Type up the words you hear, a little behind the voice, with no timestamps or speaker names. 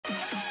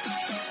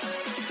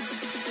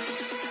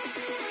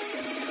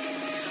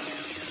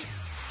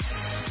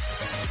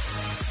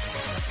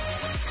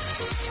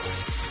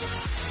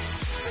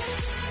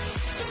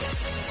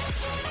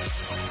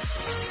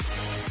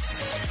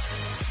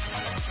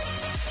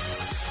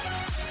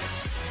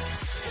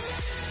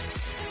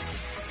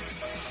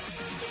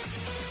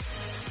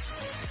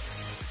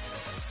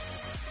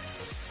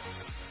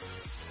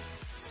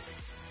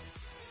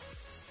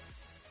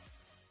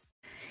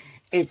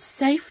It's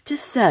safe to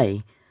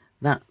say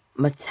that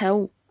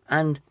Mattel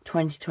and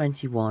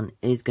 2021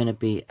 is going to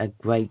be a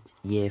great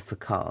year for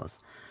cars.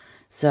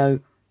 So,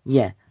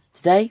 yeah,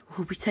 today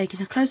we'll be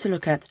taking a closer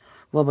look at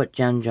Robert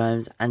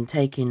JamJones and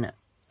taking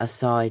a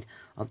side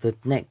of the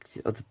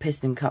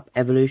Piston Cup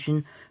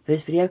evolution for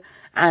this video.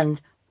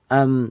 And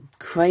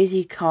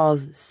Crazy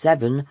Cars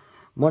 7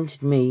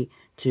 wanted me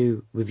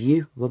to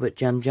review Robert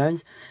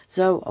JamJones,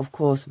 so of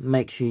course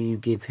make sure you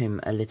give him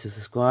a little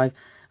subscribe.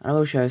 And I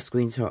will show a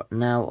screenshot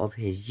now of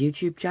his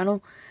YouTube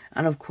channel,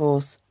 and of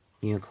course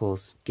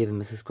give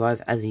him a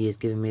subscribe, as he is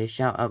giving me a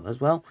shout out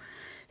as well.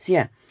 So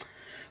yeah,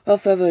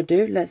 without further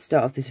ado, let's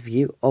start off this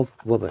review of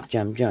Robert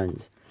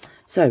JamJones.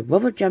 So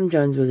Robert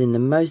JamJones was in the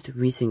most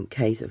recent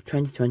case of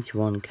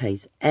 2021,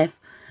 case F,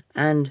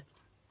 and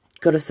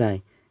gotta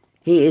say,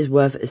 he is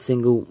worth a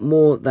single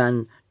more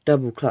than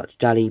Double Clutch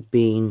Jelly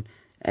being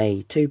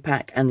a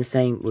 2-pack, and the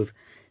same with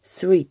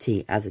Sweet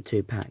Tea as a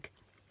 2-pack.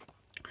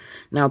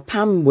 Now,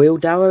 Pam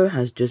Wheelbarrow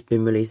has just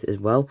been released as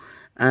well,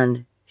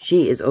 and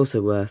she is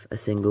also worth a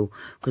single,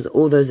 because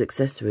all those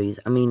accessories,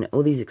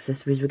 all these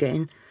accessories we're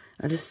getting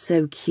are just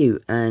so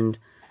cute. And,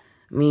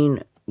 your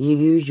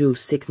usual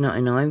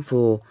 $6.99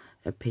 for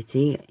a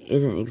pity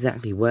isn't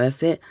exactly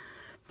worth it,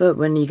 but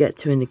when you get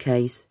 2 in the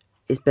case,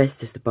 it's best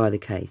just to buy the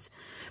case.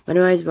 But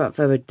anyways, without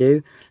further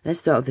ado, let's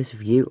start off this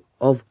review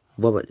of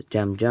Robert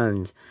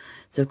JamJones.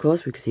 So, of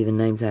course, we can see the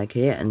name tag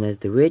here, and there's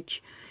the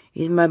Ridge.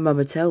 He's made by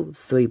Mattel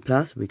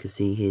 3+. We can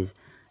see his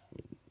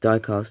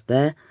diecast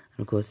there, and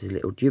of course his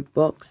little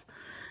jukebox.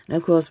 And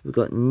of course we've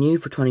got new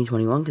for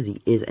 2021 because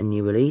he is a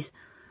new release.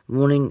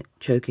 Warning,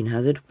 choking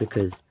hazard,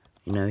 because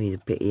he's a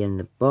pity in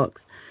the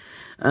box.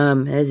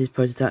 Here's his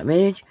prototype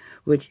image,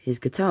 which his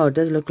guitar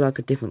does look like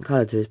a different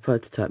colour to his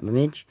prototype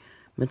image.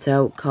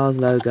 Mattel Cars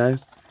logo.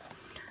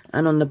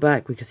 And on the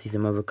back we can see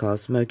some other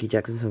cars: Smokey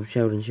Jackson, some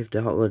Sheldon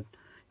Shifter, Hot Rod,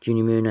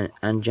 Junior Moon,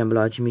 and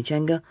Jambalaya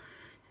Chimichenga.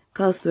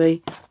 Cars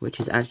 3,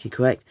 which is actually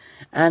correct,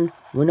 and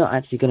we're not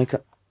actually going to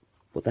cut...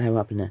 What the hell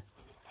happened there?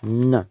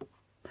 No.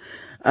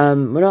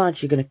 We're not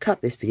actually going to cut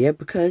this video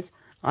because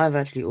I've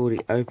actually already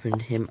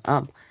opened him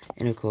up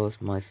in, of course,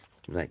 my,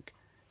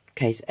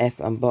 Case F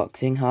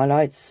unboxing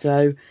highlights.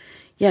 So,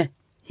 yeah,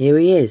 here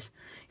he is.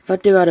 If I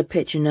do add a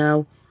picture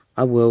now,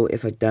 I will.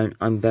 If I don't,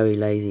 I'm very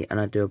lazy, and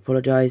I do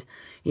apologise.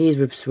 He is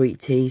with Sweet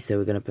Tea, so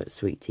we're going to put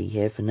Sweet Tea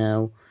here for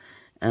now.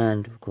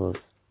 And, of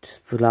course, just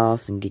for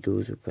laughs and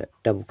giggles, we'll put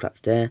Double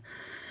Clutch there.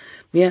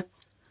 But yeah,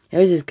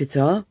 here's his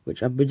guitar,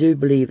 which I do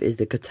believe is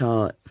the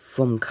guitar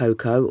from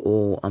Coco,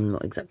 or I'm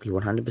not exactly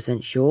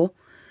 100% sure.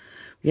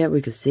 Yeah,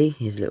 we can see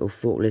his little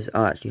forklifts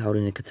are actually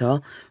holding the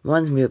guitar.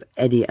 Reminds me of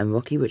Eddie and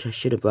Rocky, which I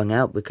should have brung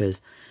out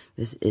because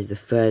this is the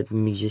 3rd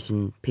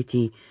musician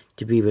Pity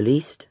to be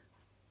released.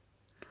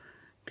 You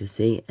can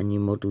see a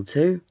new model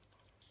too.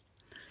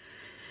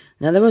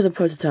 Now, there was a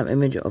prototype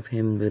image of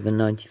him with the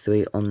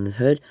 93 on the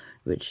hood,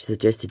 which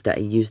suggested that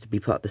he used to be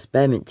part of the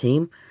Spearmint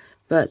team,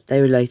 but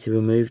they later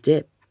removed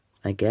it,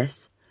 I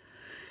guess.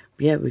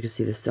 But yeah, we can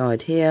see the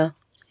side here.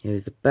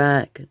 Here's the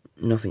back.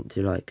 Nothing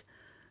too,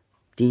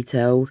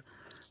 detailed.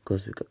 Of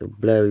course, we've got the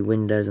blurry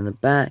windows on the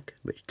back,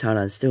 which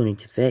Thailand still need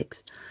to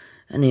fix.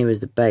 And here is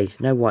the base.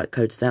 No white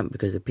code stamp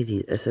because the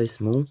pitties are so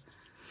small.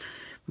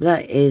 But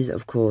that is,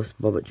 of course,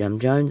 Robert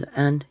JamJones,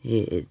 and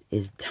here is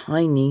his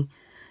tiny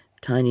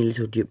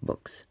little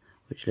jukebox,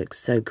 which looks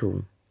so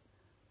cool.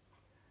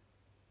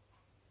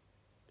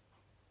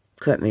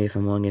 Correct me if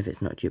I'm wrong if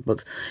it's not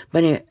jukebox.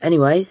 But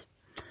anyways,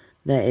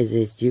 there is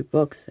his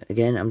jukebox.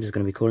 Again, I'm just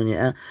going to be calling it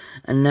out.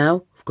 And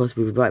now, of course,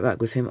 we'll be right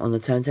back with him on the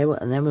turntable,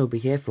 and then we'll be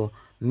here for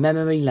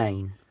Memory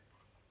Lane.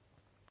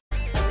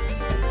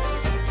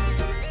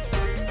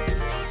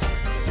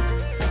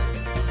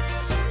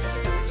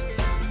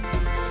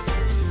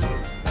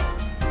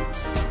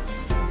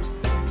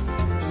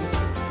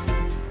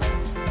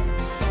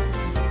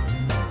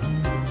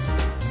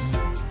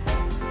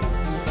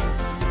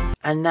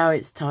 And now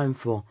it's time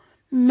for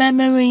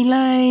Memory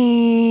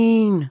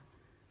Lane!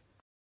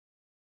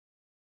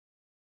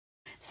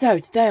 So,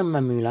 today on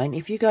Memory Lane,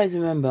 if you guys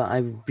remember, I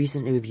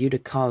recently reviewed a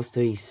Cars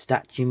 3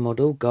 statue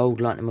model,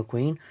 Gold Lightning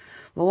McQueen.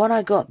 Well, when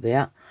I got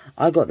there,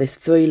 I got this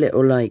 3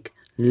 little,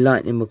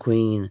 Lightning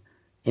McQueen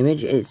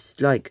image. It's,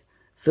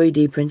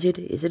 3D printed.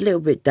 It's a little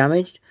bit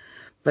damaged,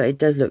 but it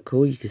does look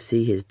cool. You can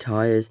see his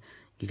tyres.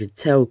 You can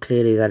tell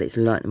clearly that it's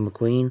Lightning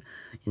McQueen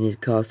in his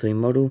Cars 3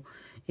 model.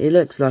 It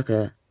looks like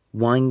a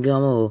wine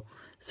gum or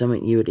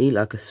something you would eat,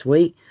 like a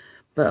sweet,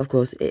 but of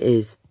course it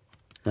is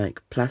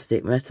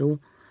plastic metal,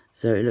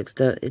 so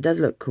it does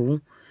look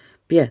cool.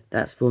 But yeah,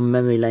 that's for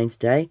Memory Lane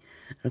today.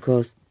 And of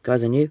course,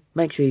 guys are new,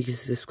 make sure you can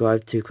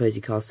subscribe to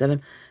Crazy Car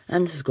 7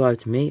 and subscribe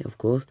to me, of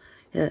course.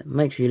 Yeah,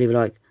 make sure you leave a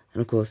like,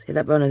 and of course hit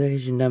that bell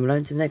notification down below.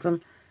 Until next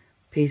one,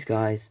 peace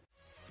guys.